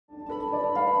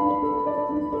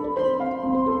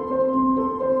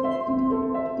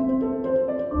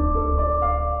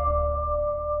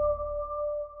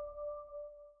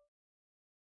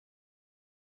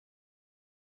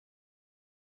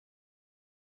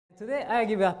Today I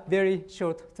give a very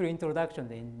short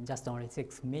introduction in just only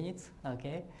 6 minutes.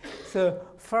 Okay, so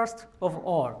first of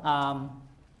all,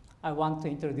 I want to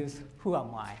introduce who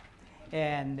am I,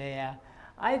 and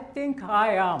I think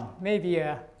I am maybe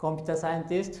a computer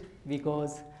scientist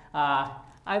because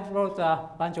I wrote a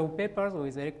bunch of papers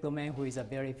with Eric Domain, who is a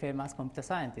very famous computer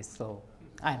scientist. So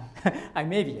I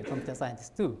may be a computer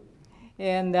scientist too.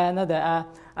 And another,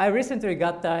 I recently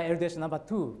got erudition number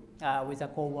 2 with a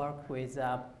co-work with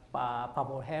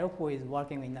Pablo Uehara, who is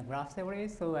working in the graph theory.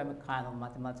 So I'm a kind of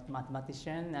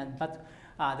mathematician. But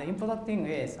the important thing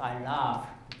is I love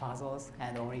puzzles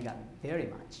and origami very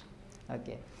much.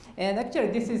 Okay. And actually,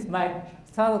 this is my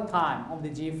third time on the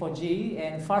G4G.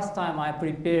 And first time I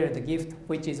prepared the gift,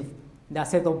 which is the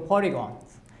set of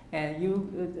polygons. And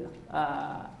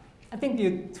I think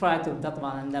you try to that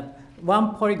one. And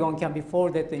one polygon can be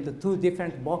folded into 2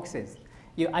 different boxes.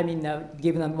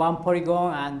 Given one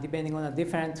polygon and depending on the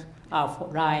different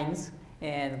lines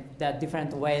and the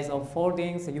different ways of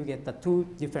folding, so you get the 2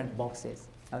 different boxes.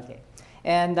 Okay.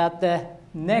 And at the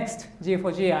next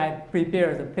G4G, I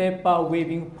prepared the paper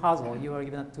weaving puzzle. You are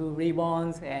given 2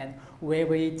 ribbons and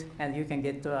weave it, and you can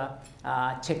get a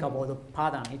checkerboard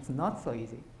pattern. It's not so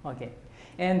easy. Okay.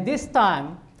 And this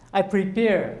time, I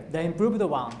prepared the improved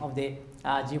one of the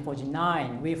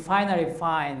G4G9. We finally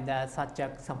find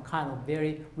some kind of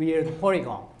very weird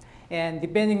polygon. And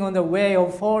depending on the way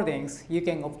of foldings, you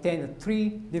can obtain 3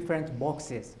 different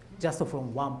boxes just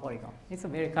from one polygon. It's a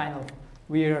very kind of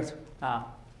weird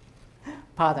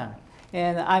pattern.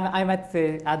 And I might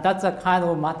say that's a kind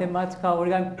of mathematical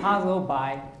origami puzzle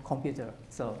by computer.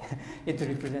 So it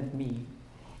represents me.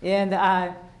 And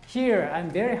here,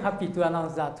 I'm very happy to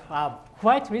announce that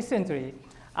quite recently,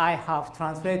 I have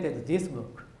translated this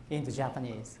book into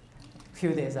Japanese a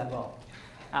few days ago.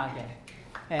 Okay,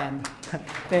 and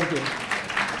thank you.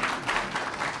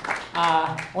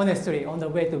 Honestly, on the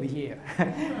way to be here.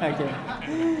 Okay,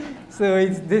 so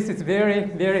this is very,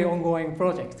 very ongoing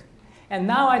project. And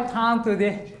now I turn to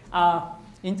the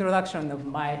introduction of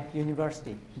my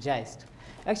university, JAIST.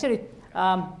 Actually,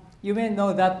 you may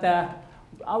know that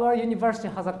our university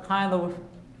has a kind of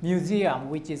museum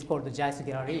which is called the JAIST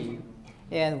Gallery,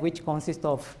 and which consists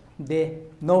of the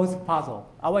nodes puzzle.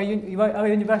 Our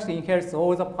university inherits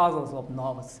all the puzzles of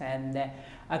nodes, and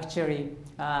actually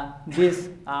this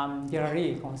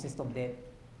gallery consists of the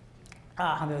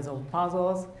hundreds of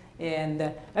puzzles.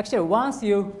 And actually, once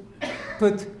you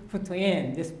put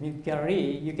in this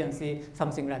gallery, you can see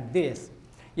something like this.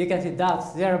 You can see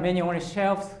that there are many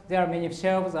shelves. There are many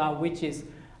shelves which is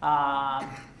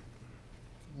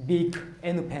big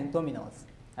n pentominoes.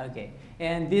 Okay,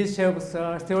 and these shelves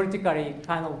are theoretically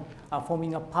kind of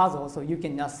forming a puzzle, so you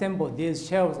can assemble these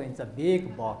shelves into a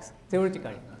big box.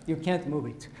 Theoretically, you can't move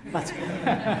it, but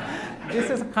this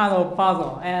is kind of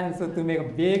puzzle, and so to make a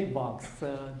big box.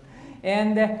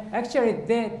 And actually,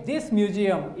 this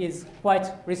museum is quite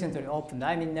recently opened.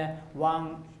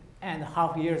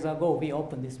 1.5 years ago, we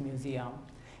opened this museum,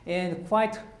 and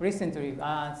quite recently,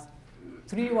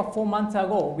 3 or 4 months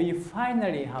ago, we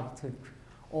finally have took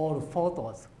all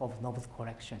photos of Nobu's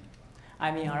collection.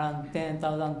 Around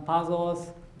 10,000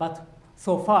 puzzles, but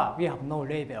so far we have no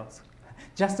labels,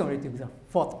 just only took the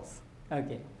photos.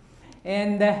 Okay,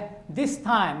 and this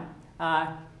time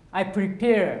I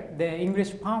prepared the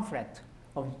English pamphlet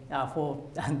for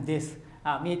this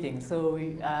meeting. So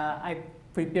I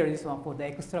prepared this one for the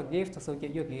extra gift, so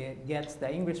you get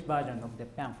the English version of the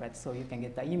pamphlet, so you can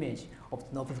get the image of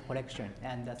Nobu's collection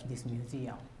and this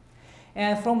museum.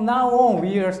 And from now on,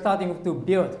 we are starting to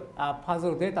build a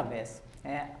puzzle database.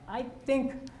 I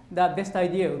think the best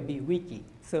idea would be wiki.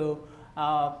 So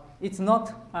it's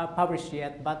not published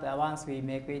yet, but once we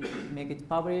make it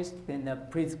published, then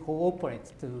please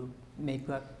cooperate to make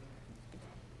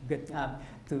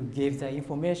to give the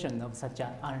information of such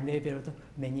an unlabeled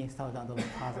many thousands of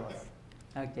puzzles.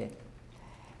 Okay.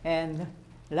 And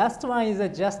last one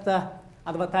is just an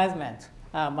advertisement.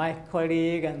 My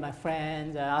colleague and my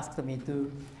friends asked me to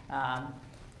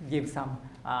give some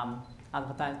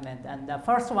advertisement. And the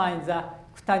first one is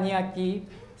Kutaniaki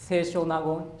Seisho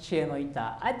Nagon Chie no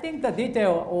Ita. I think the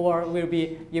detail will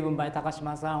be given by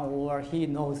Takashima-san, or he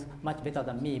knows much better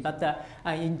than me. But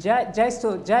in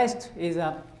JAIST is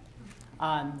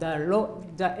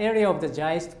the area of the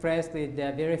JAIST press is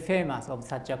very famous of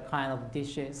such a kind of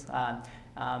dishes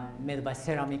made by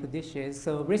ceramic dishes.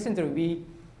 So recently we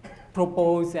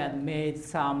proposed and made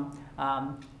some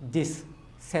this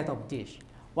set of dish.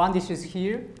 One dish is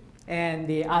here, and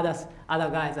the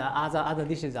other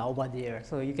dishes are over there.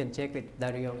 So you can check it,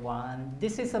 the real one.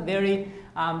 This is a very,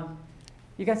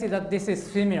 you can see that this is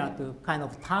similar to kind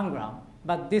of tangram,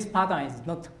 But this pattern is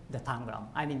not the tangram.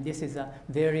 I mean, this is a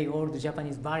very old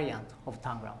Japanese variant of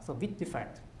tangram, so a bit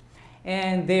different.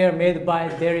 And they are made by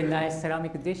very nice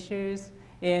ceramic dishes.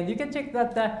 And you can check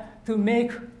that to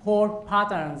make whole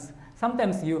patterns,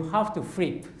 sometimes you have to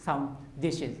flip some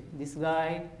dishes. This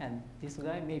guy and this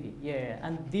guy, maybe. Yeah,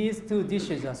 and these two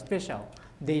dishes are special.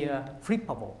 They are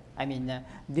flippable. I mean,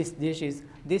 this dish is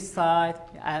this side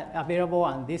available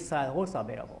and this side also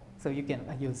available. So you can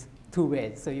use two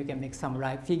ways. So you can make some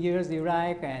figures you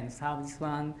like and serve this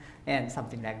one and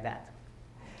something like that.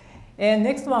 And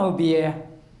next one will be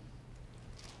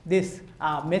this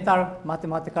metal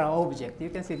mathematical object. You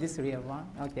can see this real one.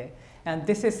 Okay, and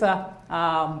this is a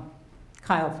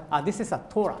this is a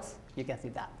torus. You can see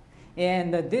that.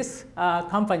 And this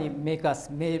company make us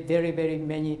very, very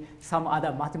many some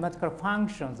other mathematical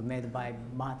functions made by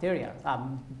materials,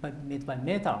 made by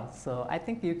metals. So I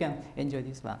think you can enjoy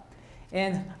this one.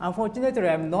 And unfortunately,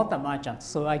 I'm not a merchant,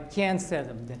 so I can't sell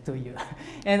them to you.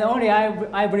 And only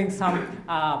I bring some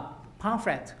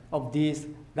pamphlet of these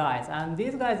guys. And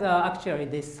these guys are actually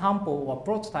the sample or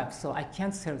prototypes, so I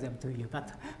can't sell them to you.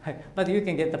 But you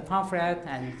can get the pamphlet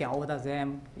and you can order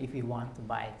them if you want to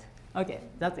buy it. Okay,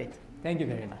 that's it. Thank you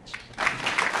very much.